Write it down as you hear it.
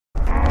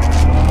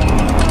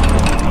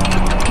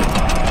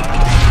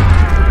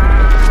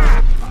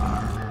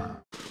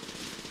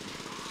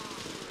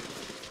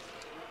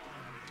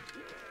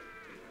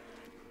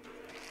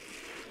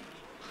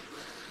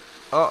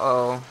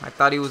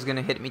thought he was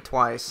gonna hit me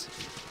twice.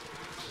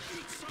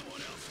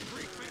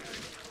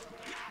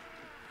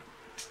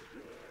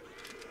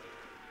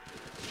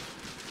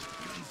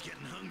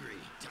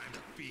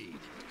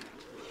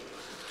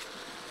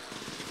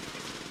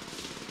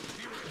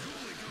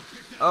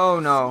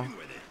 Oh no.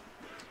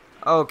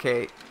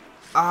 Okay.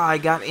 Ah, I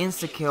got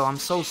insta-kill. I'm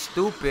so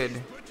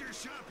stupid.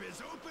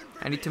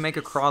 I need to make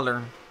a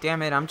crawler.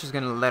 Damn it, I'm just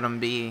gonna let him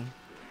be.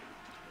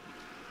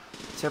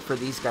 Except for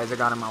these guys that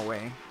got in my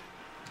way.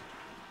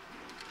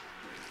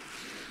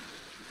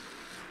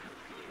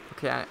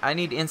 Okay, I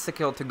need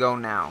insta-kill to go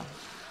now.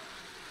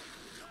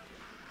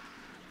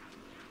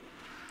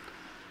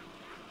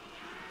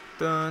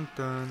 Dun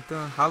dun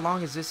dun. How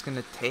long is this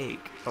gonna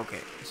take?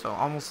 Okay, so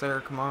almost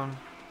there, come on.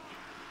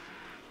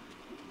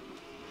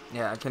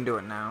 Yeah, I can do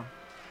it now.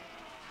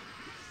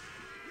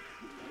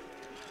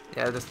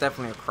 Yeah, that's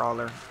definitely a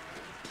crawler.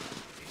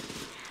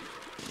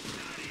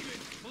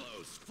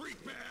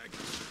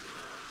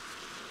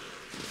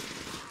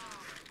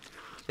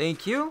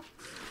 Thank you.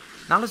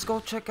 Now let's go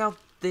check out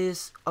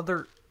this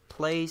other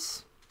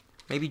place.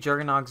 Maybe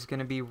Juggernaut's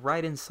gonna be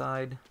right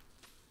inside.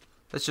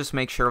 Let's just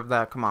make sure of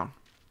that. Come on.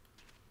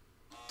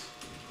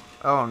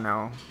 Oh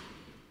no.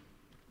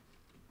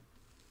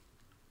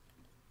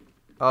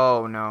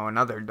 Oh no,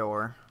 another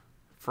door.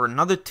 For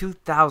another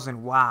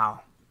 2,000.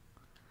 Wow.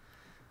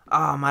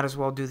 Oh, might as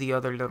well do the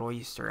other little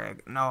Easter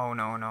egg. No,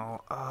 no,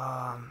 no.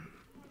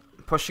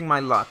 Pushing my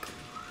luck.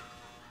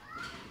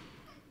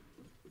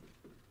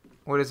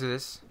 What is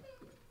this?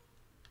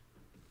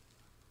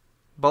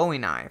 Bowie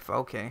knife.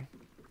 Okay.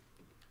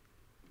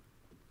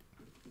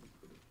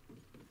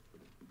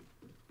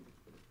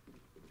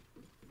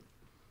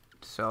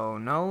 So,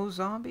 no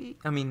zombie?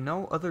 I mean,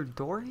 no other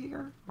door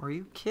here? Are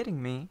you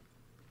kidding me?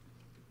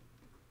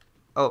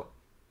 Oh.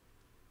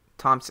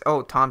 Thompson.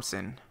 Oh,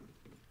 Thompson.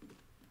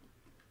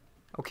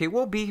 Okay,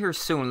 we'll be here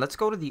soon. Let's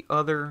go to the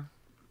other...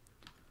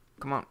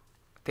 Come on.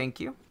 Thank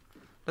you.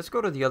 Let's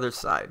go to the other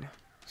side.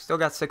 Still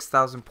got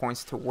 6,000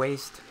 points to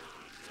waste.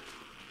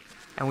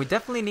 And we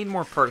definitely need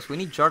more perks. We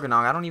need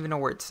Juggernaut. I don't even know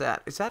where it's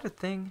at. Is that a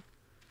thing?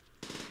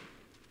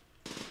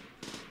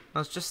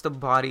 No, it's just a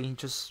body.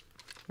 Just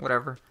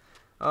whatever.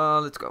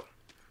 Let's go.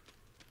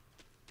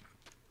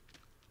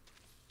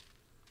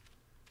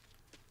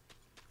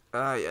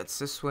 Yeah, it's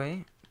this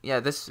way. Yeah,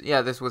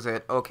 this was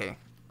it. Okay.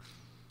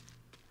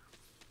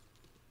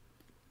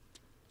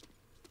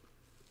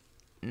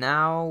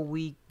 Now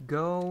we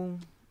go...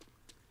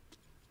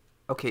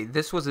 Okay,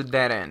 this was a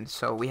dead end,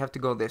 so we have to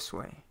go this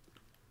way.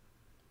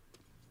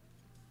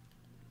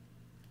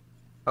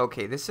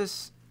 Okay, this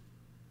is...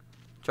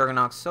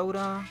 Juggernaut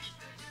soda.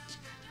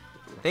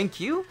 Thank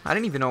you. I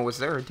didn't even know it was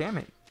there. Damn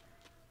it.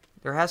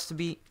 There has to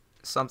be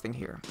something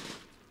here.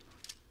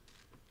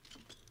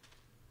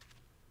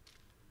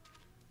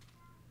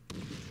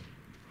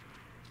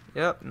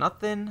 Yep,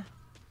 nothing.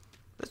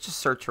 Let's just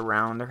search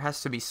around. There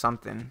has to be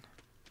something.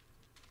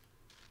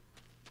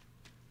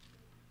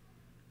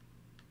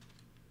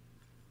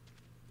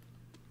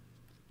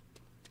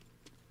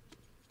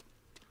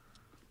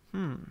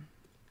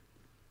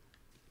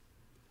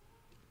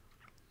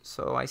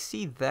 So I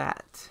see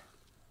that.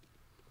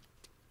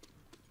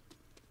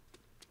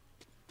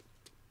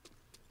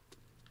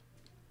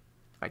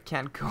 I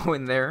can't go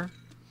in there.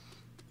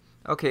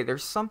 Okay,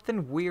 there's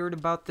something weird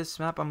about this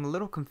map. I'm a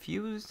little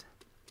confused.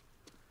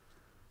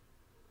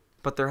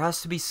 But there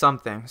has to be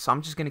something, so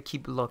I'm just gonna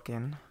keep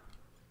looking.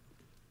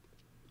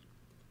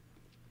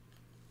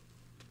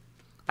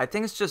 I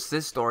think it's just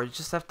this door. You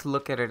just have to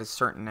look at it at a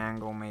certain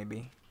angle,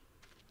 maybe.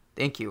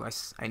 Thank you.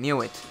 I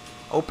knew it.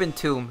 Open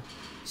tomb.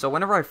 So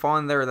whenever I fall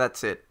in there,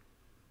 that's it.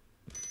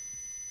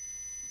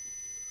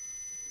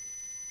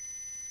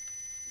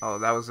 Oh,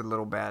 that was a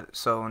little bad.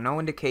 So, no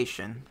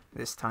indication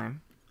this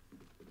time.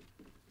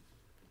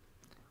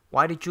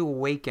 Why did you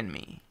awaken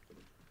me?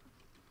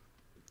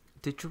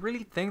 Did you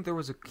really think there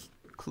was a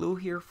clue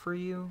here for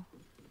you?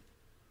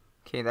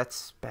 Okay,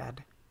 that's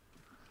bad.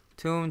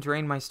 Tomb,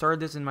 drain my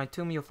stardust in my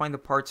tomb. You'll find the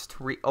parts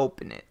to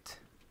reopen it.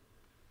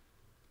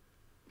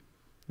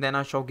 Then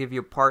I shall give you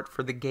a part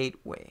for the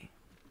gateway.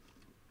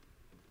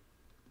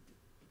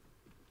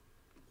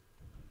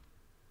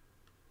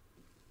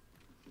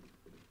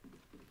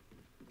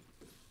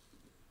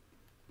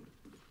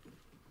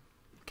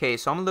 Okay,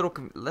 so I'm a little...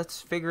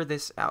 Let's figure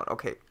this out.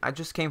 Okay, I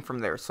just came from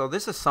there. So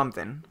this is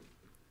something.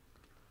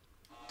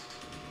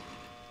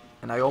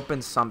 And I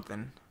opened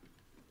something.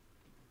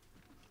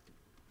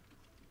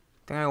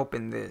 I think I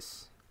opened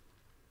this.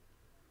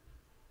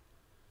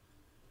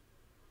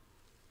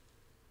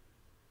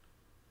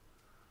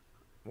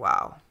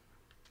 Wow.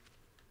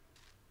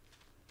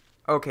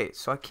 Okay,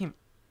 so I came...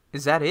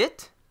 Is that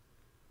it?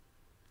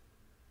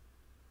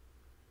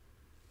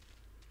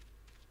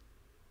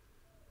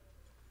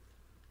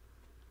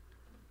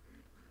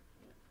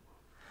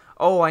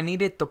 Oh, I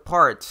needed the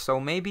parts, so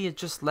maybe it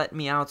just let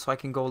me out so I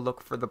can go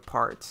look for the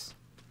parts.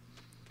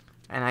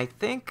 And I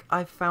think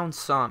I found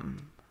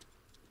some.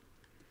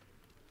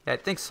 Yeah, I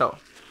think so.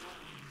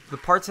 The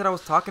parts that I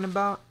was talking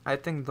about, I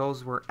think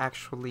those were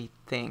actually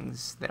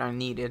things that I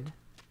needed.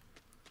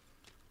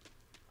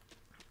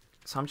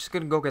 So I'm just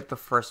gonna go get the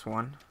first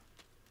one.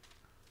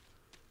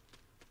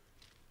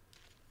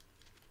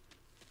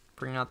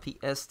 Bring out the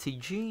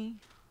STG.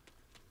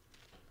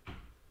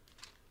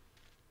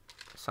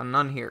 So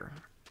none here.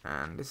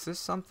 And is this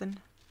something?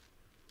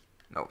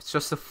 No, it's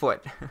just a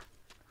foot.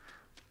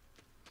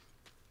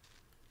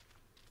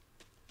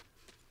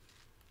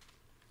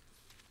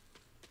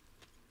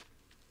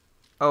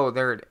 Oh,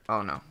 there it.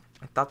 Oh no,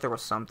 I thought there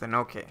was something.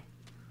 Okay.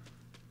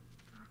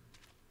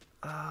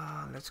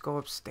 Let's go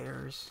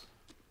upstairs.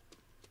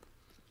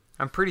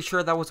 I'm pretty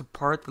sure that was a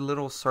part, the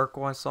little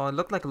circle I saw. It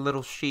looked like a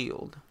little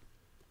shield.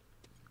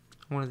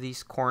 One of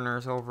these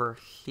corners over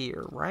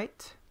here,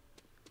 right?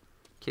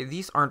 Okay,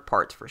 these aren't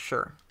parts for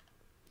sure.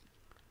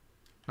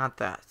 Not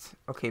that.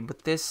 Okay,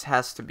 but this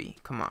has to be.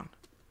 Come on.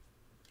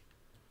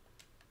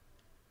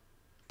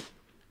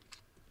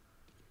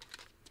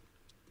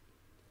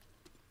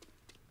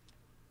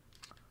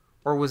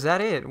 Or was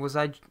that it? Was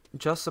I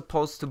just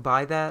supposed to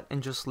buy that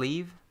and just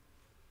leave?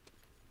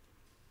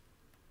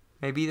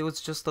 Maybe it was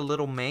just a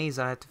little maze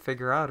I had to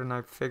figure out, and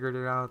I figured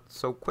it out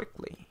so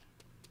quickly.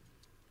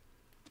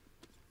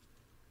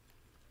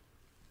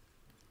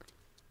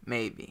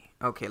 Maybe.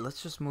 Okay,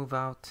 let's just move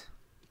out.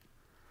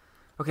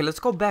 Okay, let's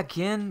go back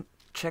in,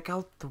 check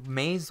out the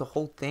maze, the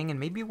whole thing, and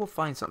maybe we'll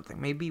find something.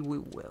 Maybe we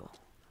will.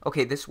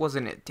 Okay, this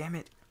wasn't it. Damn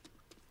it.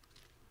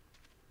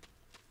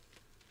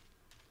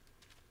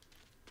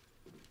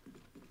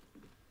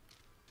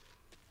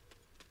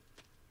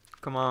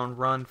 Come on,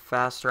 run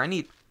faster.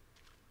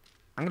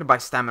 I'm gonna buy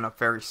stamina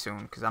very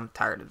soon because I'm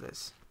tired of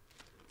this.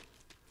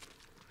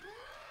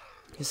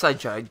 It's a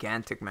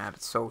gigantic map.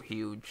 It's so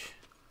huge.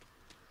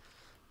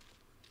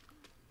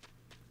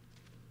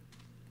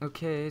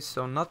 Okay,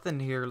 so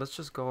nothing here. Let's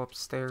just go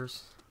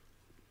upstairs.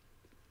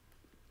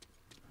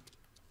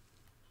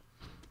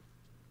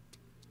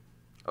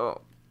 Oh.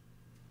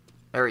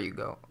 There you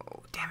go.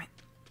 Oh, damn it.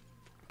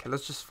 Okay,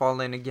 let's just fall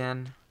in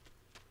again.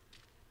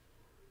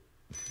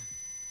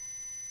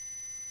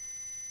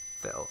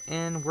 Fell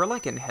in. We're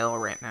like in hell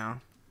right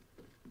now.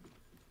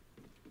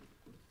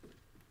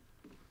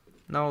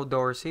 No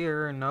doors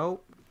here.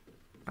 Nope.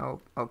 Oh,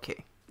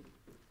 okay.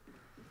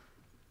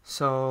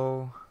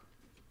 So,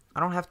 I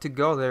don't have to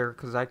go there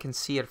because I can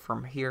see it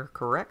from here,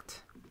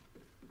 correct?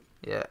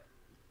 Yeah.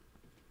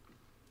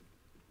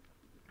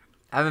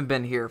 I haven't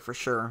been here for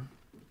sure.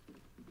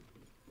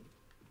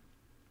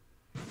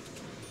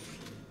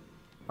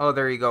 Oh,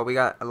 there you go. We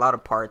got a lot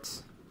of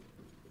parts.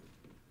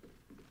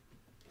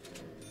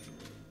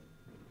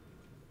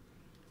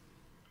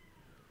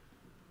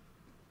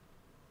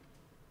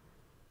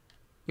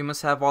 You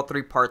must have all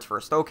 3 parts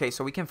first. Okay,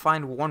 so we can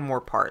find one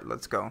more part.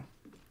 Let's go.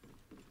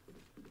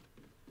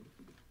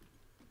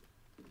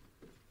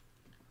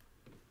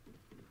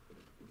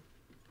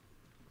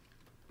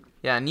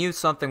 Yeah, I knew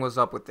something was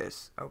up with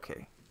this.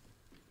 Okay.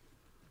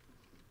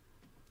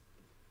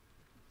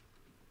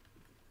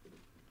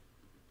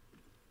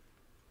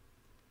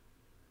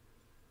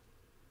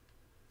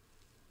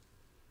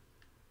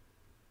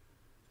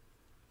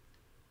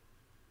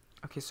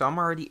 Okay, so I'm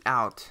already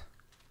out.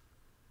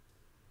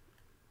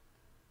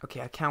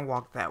 Okay, I can't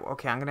walk that way.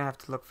 Okay, I'm gonna have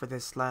to look for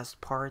this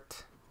last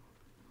part.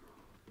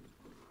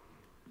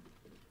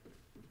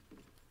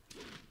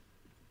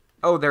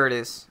 Oh, there it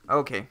is.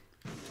 Okay.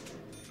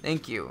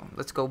 Thank you.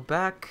 Let's go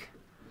back.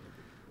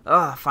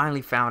 Ah,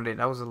 finally found it.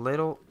 I was a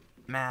little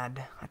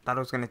mad. I thought it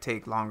was gonna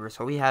take longer.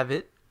 So we have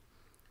it.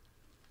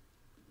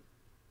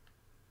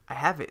 I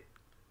have it.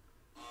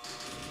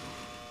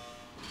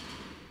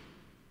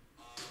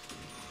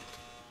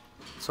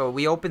 So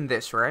we opened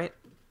this, right?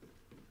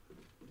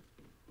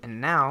 And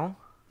now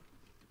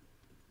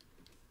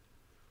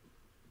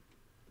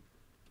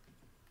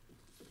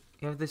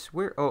you have this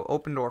weird... Oh,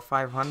 open door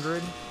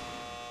 500.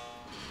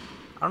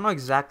 I don't know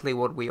exactly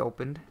what we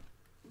opened.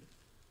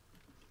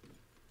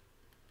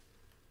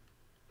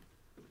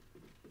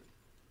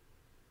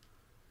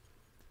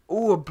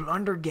 Ooh, a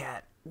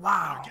blundergat.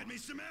 Wow. Get me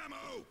some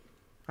ammo.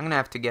 I'm gonna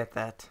have to get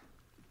that.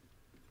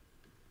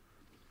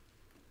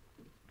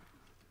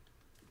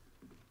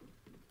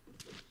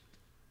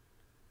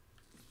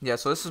 Yeah,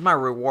 so this is my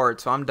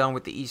reward, so I'm done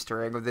with the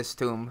Easter egg of this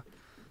tomb.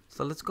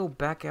 So let's go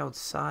back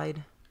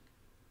outside.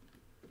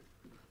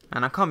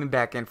 And I'm coming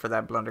back in for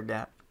that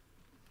blundergat.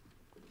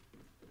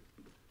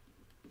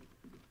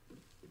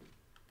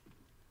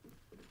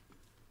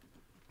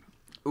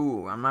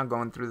 Ooh, I'm not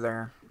going through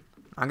there.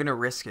 I'm gonna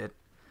risk it.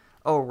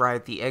 Oh,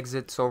 right, the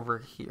exit's over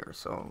here,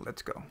 so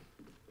let's go.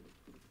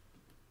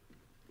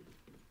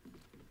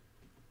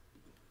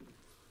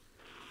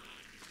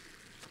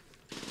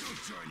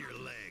 Join your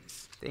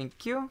legs.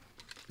 Thank you.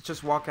 Let's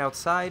just walk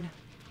outside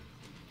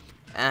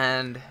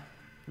and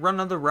run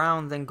another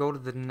round, then go to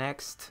the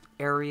next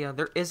area.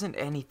 There isn't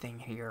anything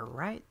here,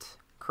 right?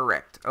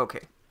 Correct.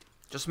 Okay.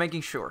 Just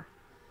making sure.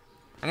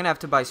 I'm gonna have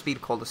to buy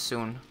Speed Cola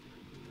soon.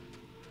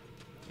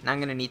 And I'm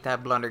gonna need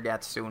that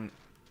blundergat soon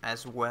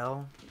as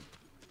well.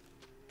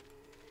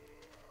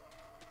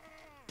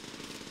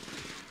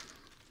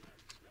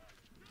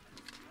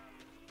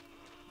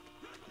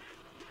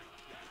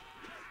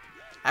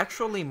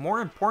 Actually,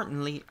 more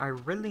importantly, I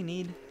really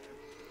need...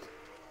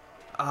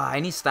 I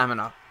need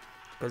stamina.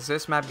 Because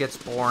this map gets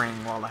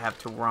boring while I have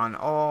to run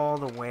all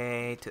the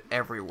way to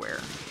everywhere.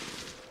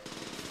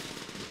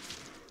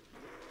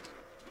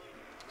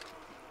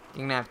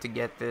 You're gonna have to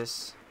get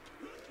this.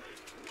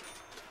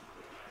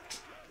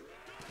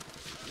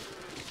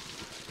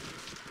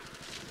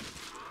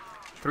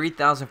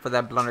 $3,000 for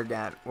that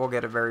Blundergat. We'll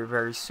get it very,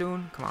 very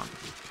soon. Come on.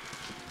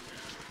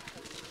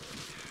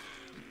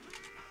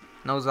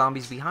 No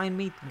zombies behind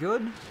me.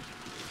 Good.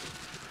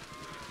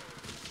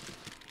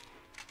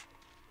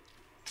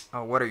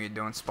 Oh, what are you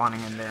doing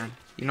spawning in there?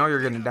 You know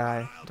you're gonna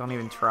die. Don't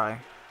even try.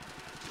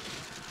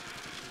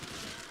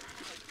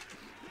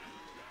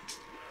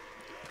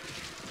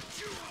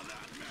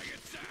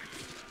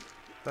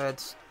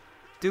 Let's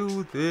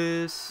do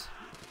this.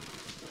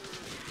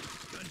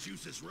 Gun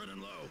juice is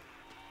running low.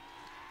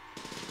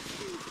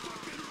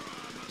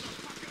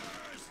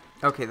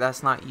 Okay,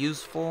 that's not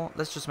useful.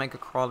 Let's just make a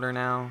crawler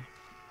now.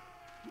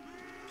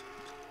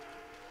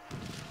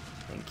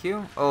 Thank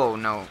you. Oh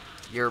no,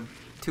 you're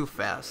too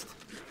fast.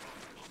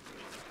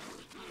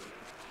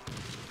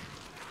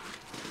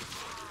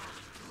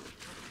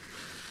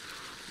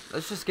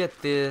 Let's just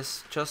get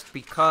this just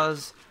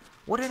because.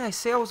 What did I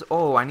say I was?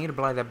 Oh, I need to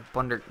buy that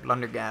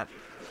Blundergat.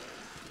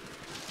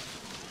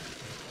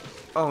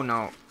 Oh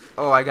no.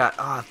 Oh, I got.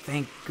 Ah,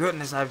 thank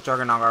goodness I have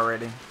Juggernaut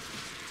already. Told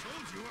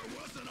you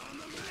I wasn't on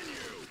the menu.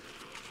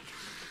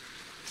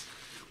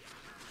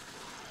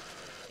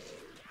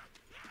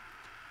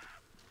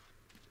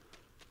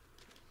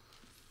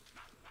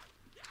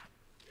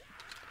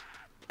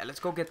 Yeah, let's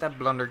go get that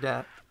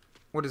Blundergat.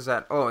 What is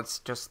that? Oh, it's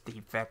just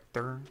the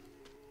Vector.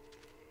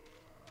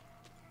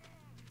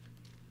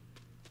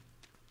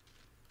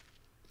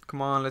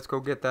 Come on, let's go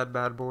get that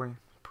bad boy.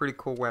 Pretty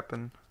cool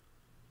weapon.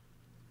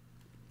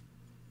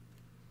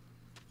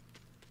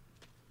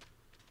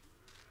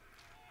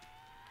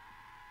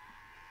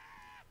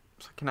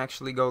 So I can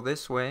actually go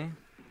this way.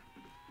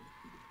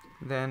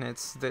 Then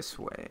it's this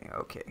way.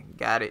 Okay,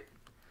 got it.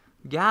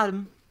 Got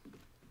him.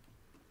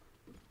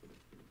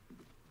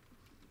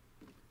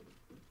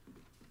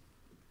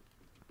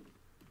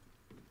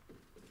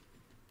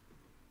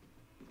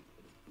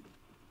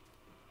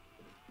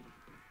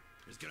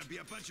 There's gonna be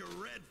a bunch of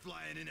red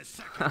flying in a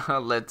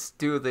second. Let's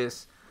do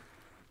this.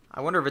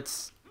 I wonder if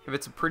it's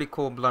a pretty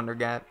cool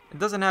Blundergat. It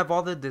doesn't have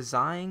all the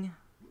design.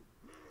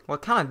 Well,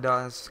 it kind of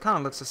does. Kind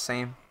of looks the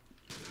same.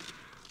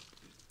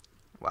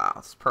 Wow,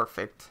 it's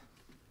perfect.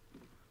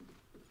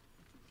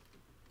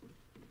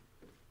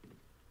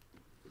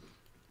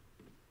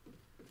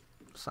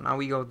 So now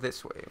we go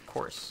this way, of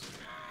course.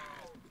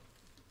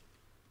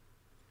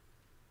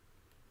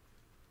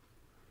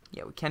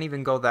 Yeah, we can't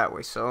even go that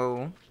way,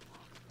 so...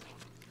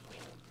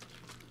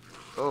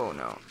 Oh,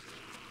 no.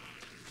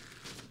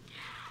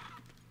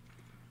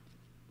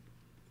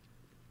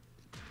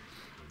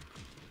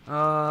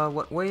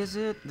 What way is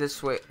it?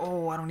 This way.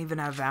 Oh, I don't even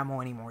have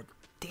ammo anymore.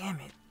 Damn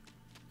it.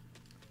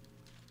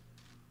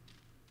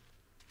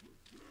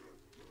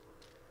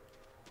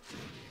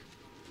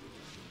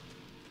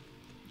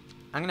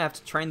 I'm gonna have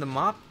to train them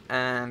up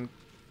and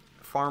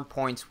farm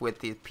points with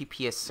the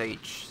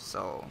PPSH,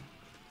 so...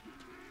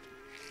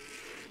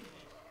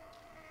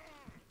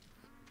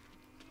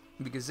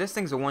 Because this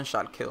thing's a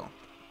one-shot kill.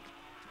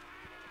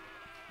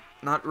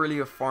 Not really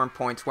a farm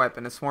points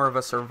weapon, it's more of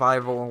a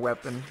survival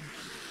weapon.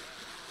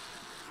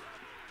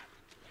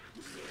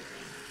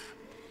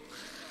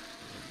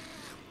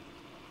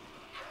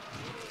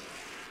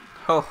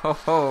 Ho ho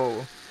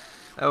ho!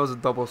 That was a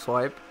double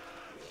swipe.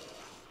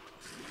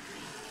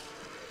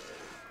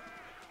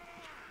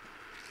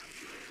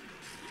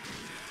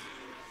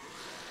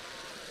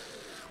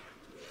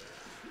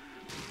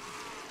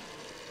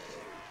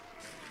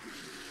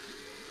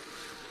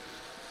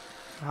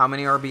 How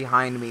many are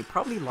behind me?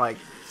 Probably like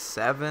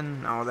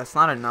 7. No, that's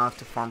not enough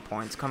to farm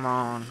points. Come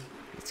on.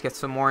 Let's get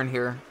some more in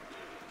here.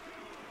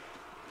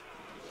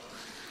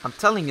 I'm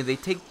telling you, they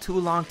take too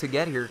long to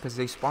get here because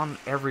they spawn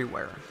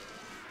everywhere.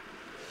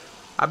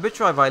 I bet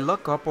you if I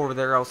look up over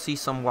there, I'll see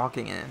some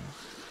walking in.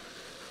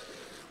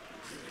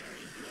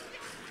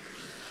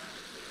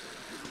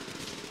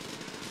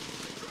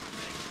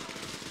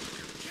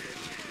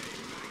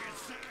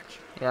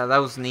 Yeah, that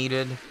was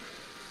needed.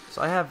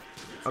 So I have...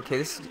 Okay,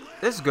 this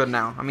is good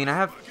now. I mean, I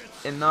have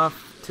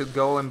enough to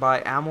go and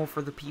buy ammo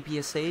for the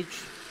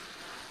PPSH.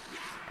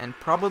 And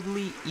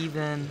probably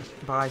even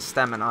buy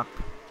stamina up.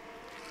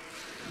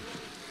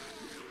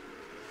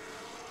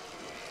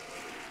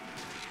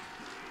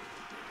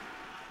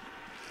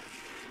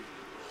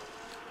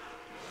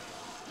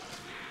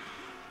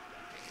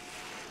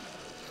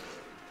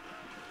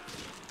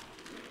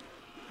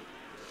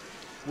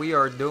 We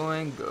are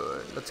doing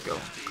good. Let's go.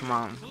 Come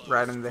on.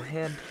 Right in the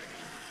head.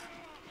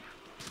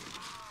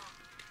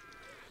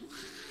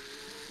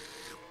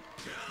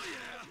 Hell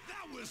yeah,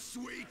 that was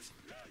sweet.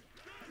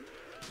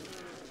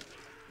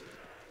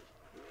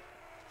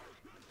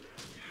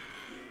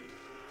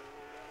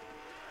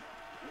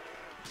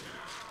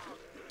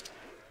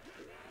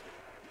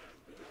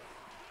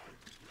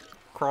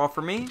 crawl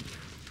for me.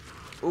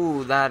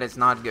 Ooh, that is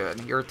not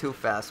good. You're too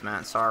fast,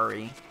 man.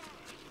 Sorry.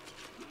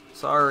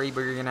 Sorry,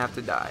 but you're gonna have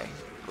to die.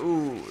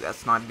 Ooh,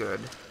 that's not good.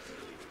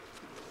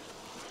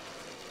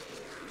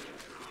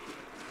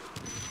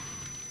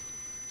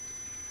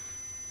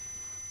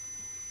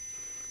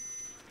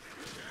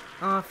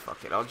 Oh,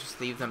 fuck it. I'll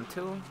just leave them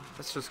too.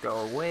 Let's just go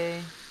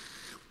away.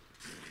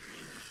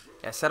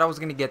 Yeah, I said I was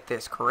gonna get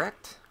this,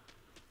 correct?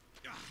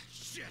 Ah,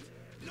 shit.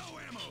 No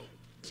ammo.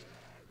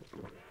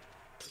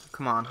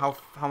 Come on,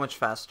 how much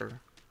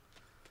faster?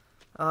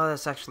 Oh,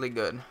 that's actually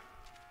good.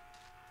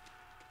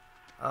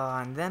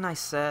 And then I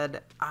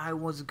said I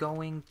was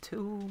going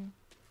to...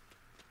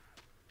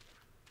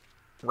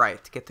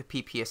 Right, get the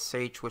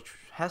PPSH, which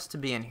has to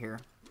be in here.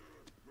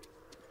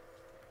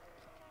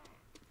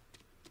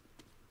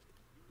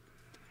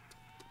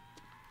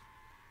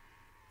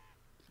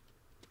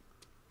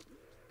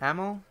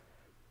 Ammo?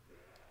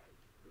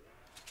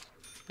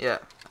 Yeah,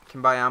 I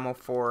can buy ammo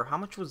for... How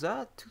much was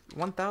that?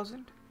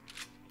 1,000?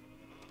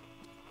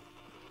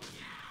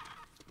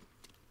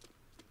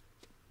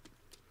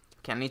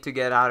 Okay, I need to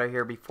get out of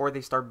here before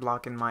they start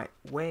blocking my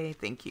way.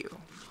 Thank you.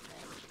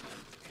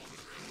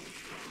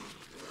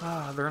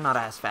 Ah, they're not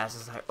as fast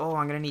as I... Oh,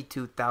 I'm gonna need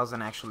 2,000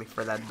 actually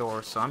for that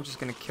door, so I'm just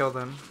gonna kill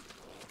them.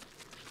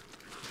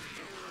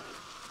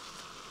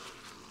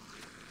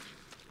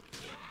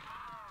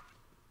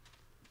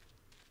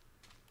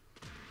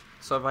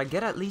 So if I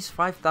get at least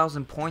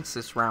 5,000 points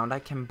this round, I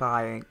can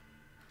buy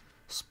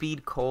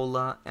Speed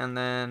Cola and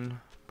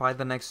then buy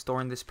the next door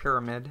in this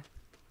pyramid,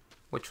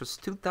 which was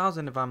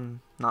 2,000 if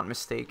I'm not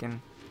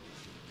mistaken.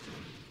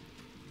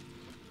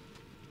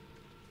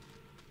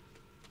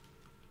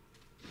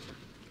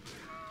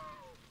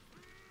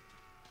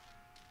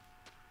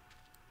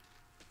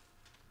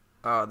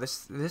 Oh,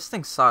 this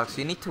thing sucks.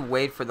 You need to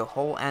wait for the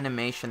whole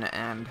animation to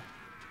end,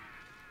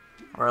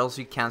 or else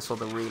you cancel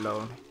the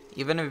reload,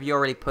 even if you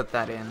already put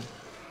that in.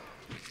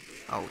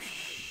 Oh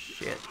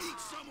shit.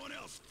 Someone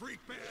else, freak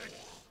bag.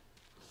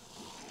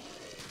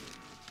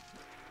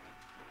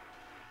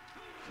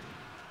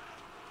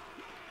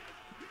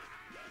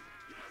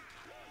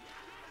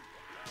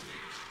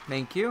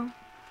 Thank you.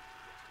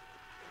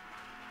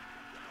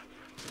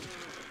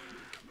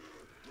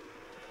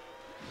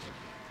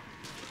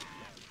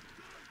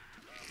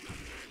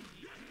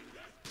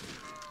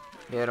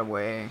 Get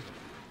away.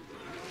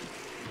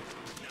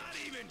 Not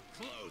even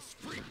close,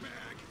 freak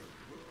bag.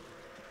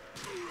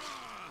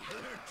 Hoorah!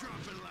 They're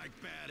dropping like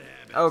bad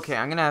habits. Okay,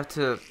 I'm gonna have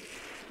to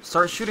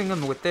start shooting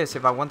them with this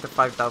if I want the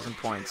 5,000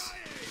 points.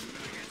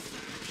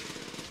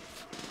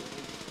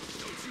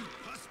 Don't you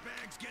huss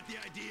bags get the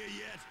idea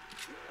yet?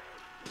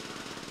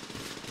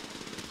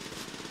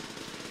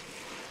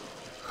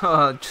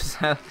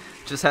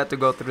 Just had to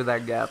go through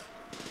that gap.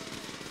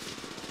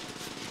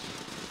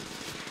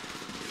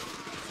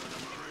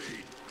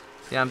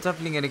 Yeah, I'm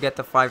definitely gonna get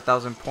the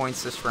 5,000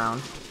 points this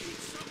round.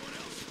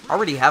 I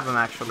already have them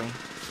actually. Told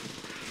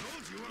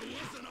you I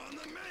wasn't on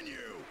the menu.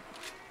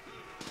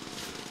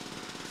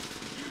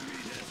 You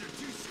meatheads are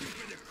too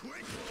stupid to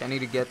quit. I need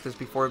to get this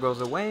before it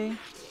goes away.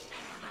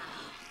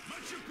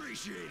 Much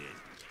appreciated.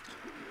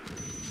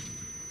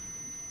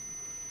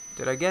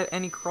 Did I get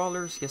any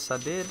crawlers? Yes, I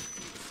did.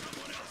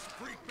 Someone else,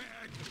 freak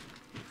bag.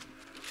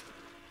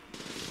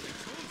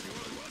 Told you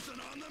I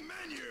wasn't on the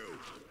menu.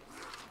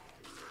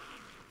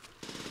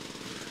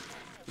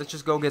 Let's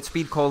just go get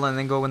Speed Cola and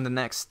then go in the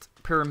next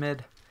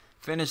pyramid.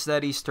 Finish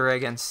that Easter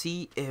egg and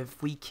see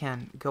if we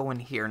can go in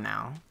here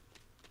now.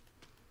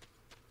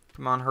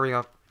 Come on, hurry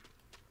up.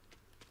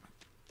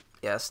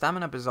 Yeah,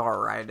 stamina up is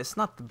alright. It's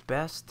not the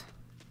best.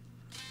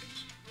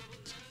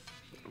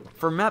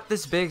 For a map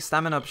this big,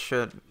 stamina up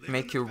should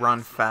make you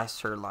run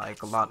faster,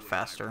 like a lot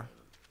faster.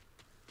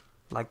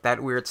 Like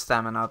that weird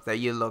stamina up that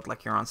you look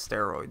like you're on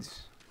steroids.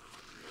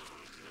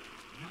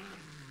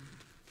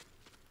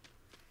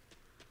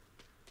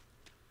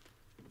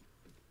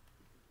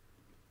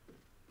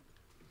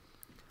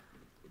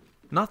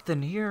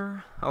 Nothing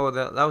here. Oh,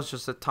 that was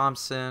just a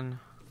Thompson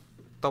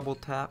double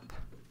tap.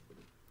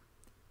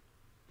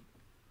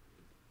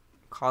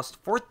 Cost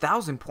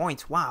 4,000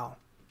 points. Wow.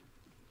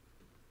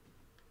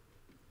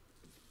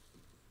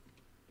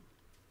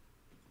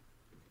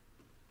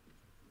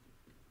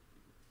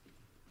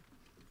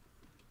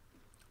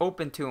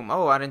 Open tomb.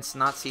 Oh, I did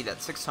not see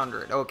that.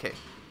 600. Okay.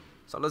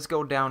 So let's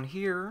go down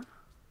here.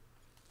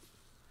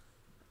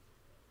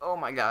 Oh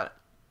my god.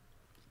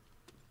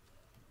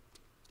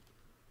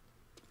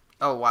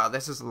 Oh wow,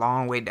 this is a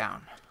long way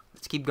down.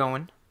 Let's keep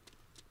going.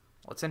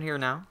 What's in here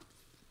now?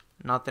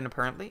 Nothing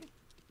apparently.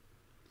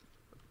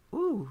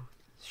 Ooh,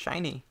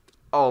 shiny.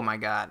 Oh my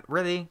god,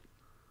 really?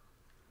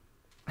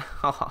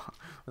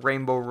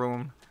 Rainbow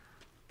room.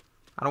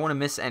 I don't want to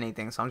miss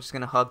anything, so I'm just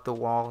gonna hug the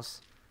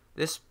walls.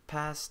 This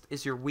past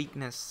is your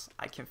weakness.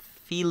 I can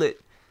feel it.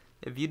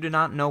 If you do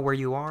not know where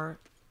you are,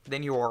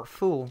 then you are a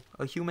fool.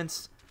 A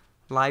human's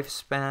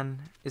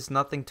lifespan is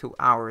nothing to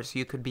ours.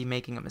 You could be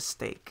making a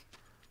mistake.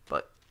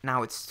 But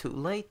now it's too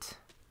late.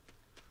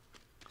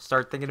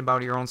 Start thinking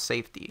about your own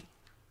safety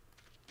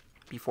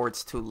before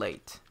it's too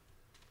late.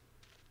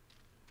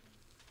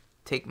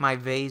 Take my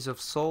vase of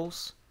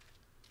souls,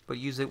 but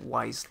use it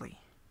wisely.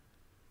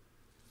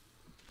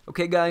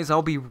 Okay, guys,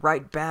 I'll be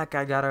right back.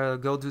 I gotta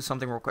go do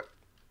something real quick.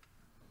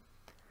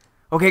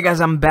 Okay,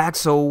 guys, I'm back.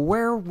 So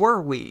where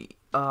were we?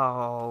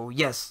 Oh,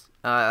 yes.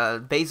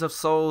 Vase of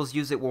souls,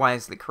 use it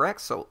wisely,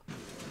 correct? So,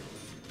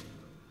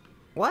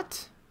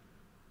 what?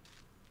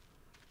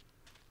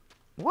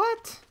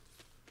 What?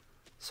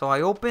 So I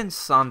opened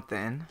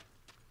something,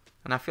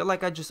 and I feel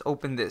like I just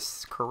opened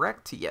this,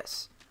 correct?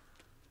 Yes.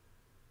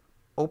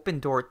 Open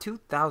door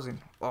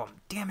 2000. Oh,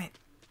 damn it.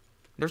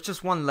 There's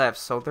just one left,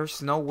 so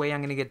there's no way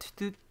I'm gonna get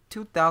to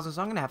 2000,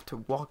 so I'm gonna have to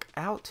walk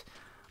out.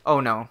 Oh,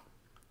 no.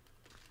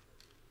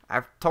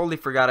 I totally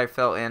forgot I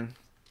fell in.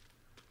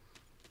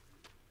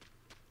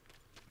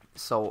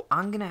 So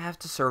I'm gonna have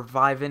to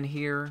survive in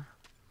here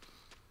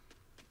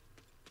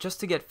just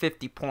to get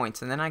 50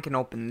 points, and then I can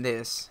open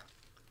this.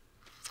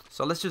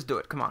 So let's just do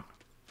it. Come on.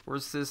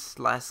 Where's this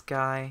last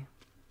guy?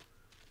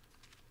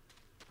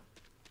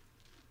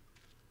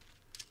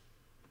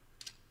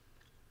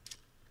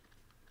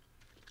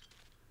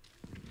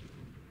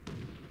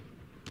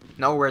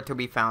 Nowhere to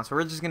be found. So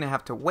we're just gonna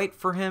have to wait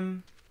for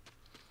him.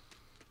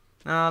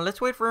 Let's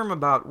wait for him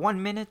about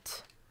 1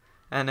 minute.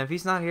 And if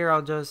he's not here,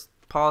 I'll just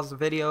pause the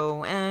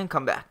video and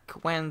come back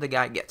when the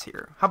guy gets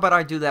here. How about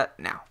I do that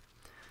now?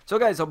 So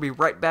guys, I'll be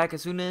right back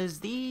as soon as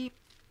the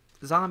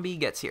zombie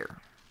gets here.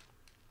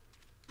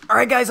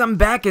 Alright guys, I'm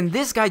back, and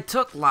this guy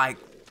took like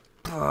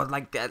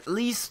at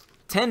least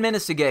 10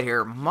 minutes to get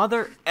here.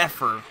 Mother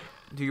effer.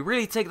 Do you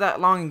really take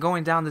that long in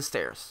going down the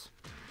stairs?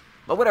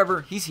 But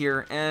whatever, he's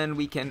here, and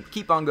we can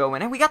keep on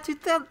going. And we got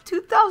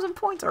 2,000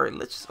 points. Alright,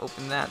 let's just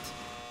open that.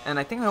 And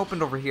I think I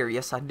opened over here.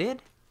 Yes, I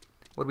did.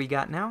 What do we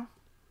got now?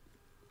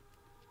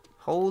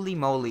 Holy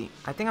moly.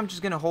 I think I'm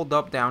just going to hold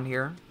up down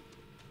here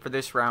for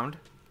this round.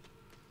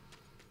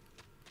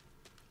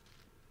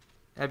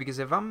 Yeah, because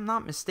if I'm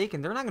not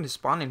mistaken, they're not going to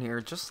spawn in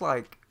here just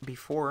like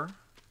before.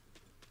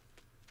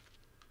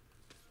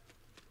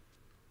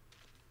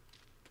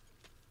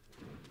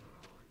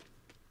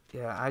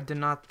 Yeah, I do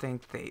not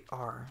think they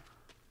are.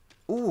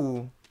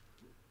 Ooh.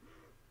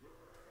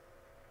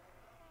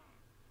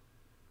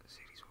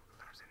 Cities will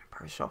collapse and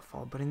empires shall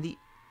fall, but in the...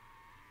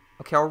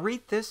 Okay, I'll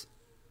read this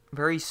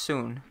very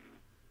soon.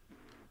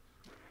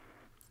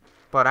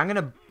 But I'm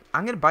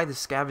gonna buy the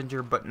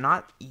scavenger, but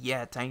not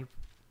yet. I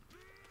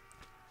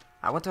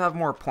want to have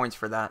more points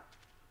for that.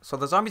 So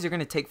the zombies are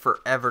gonna take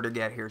forever to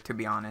get here, to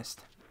be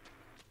honest.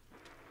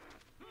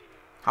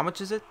 How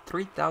much is it?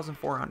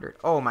 3,400.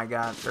 Oh my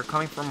god, they're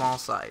coming from all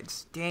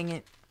sides. Dang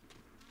it.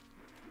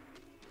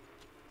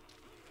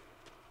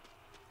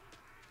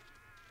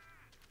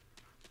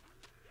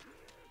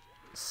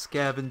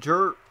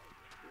 Scavenger.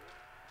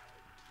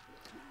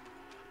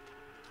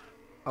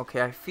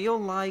 Okay, I feel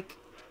like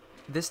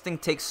this thing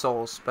takes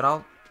souls, but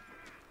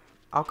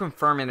I'll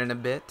confirm it in a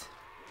bit.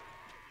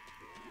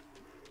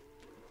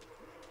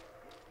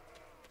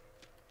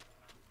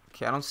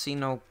 Okay, I don't see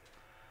no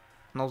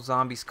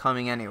zombies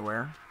coming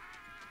anywhere.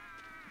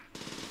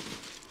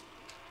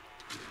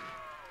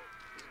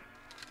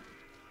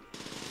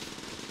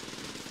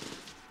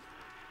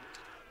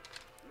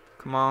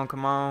 Come on,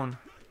 come on.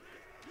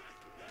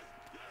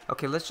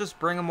 Okay, let's just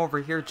bring them over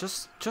here.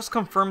 Just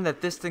confirm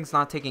that this thing's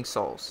not taking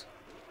souls.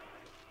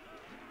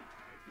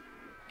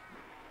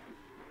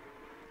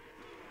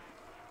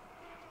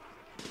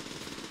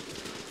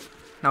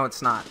 No,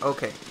 it's not.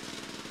 Okay.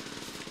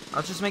 I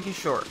was just making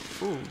sure.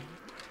 Ooh.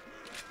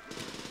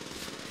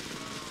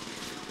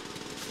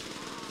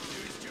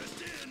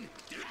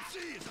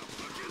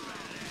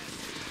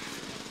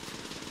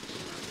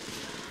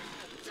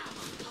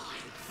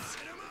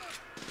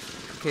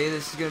 Okay,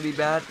 this is gonna be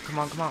bad. Come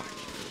on, come on.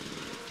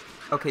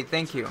 Okay,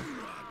 thank you.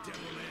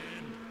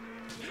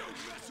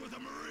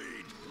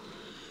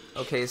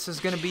 Okay, this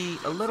is gonna be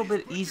a little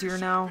bit easier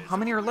now. How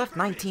many are left?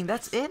 19.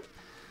 That's it?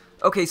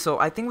 Okay, so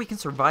I think we can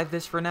survive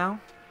this for now.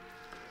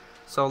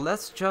 So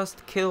let's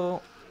just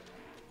kill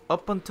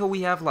up until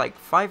we have like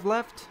 5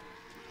 left.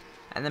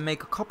 And then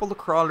make a couple of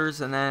crawlers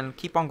and then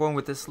keep on going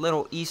with this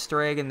little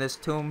Easter egg in this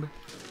tomb.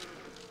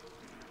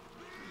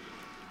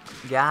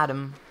 Got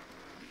him.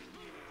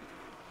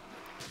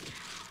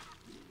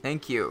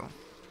 Thank you.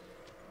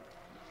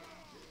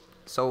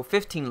 So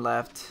 15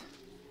 left.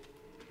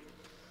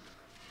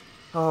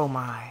 Oh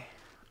my.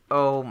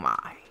 Oh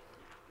my.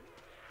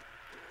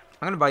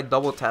 I'm gonna buy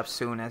double tap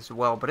soon as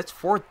well, but it's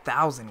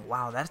 4,000.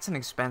 Wow, that's an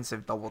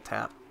expensive double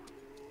tap.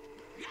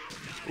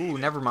 Ooh,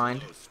 never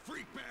mind.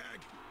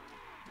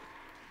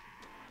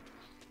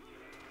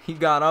 He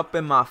got up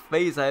in my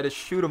face. I had to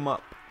shoot him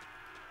up.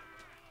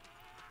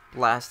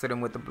 Blasted him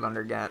with the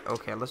blundergat.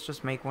 Okay, let's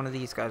just make one of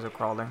these guys a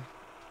crawler.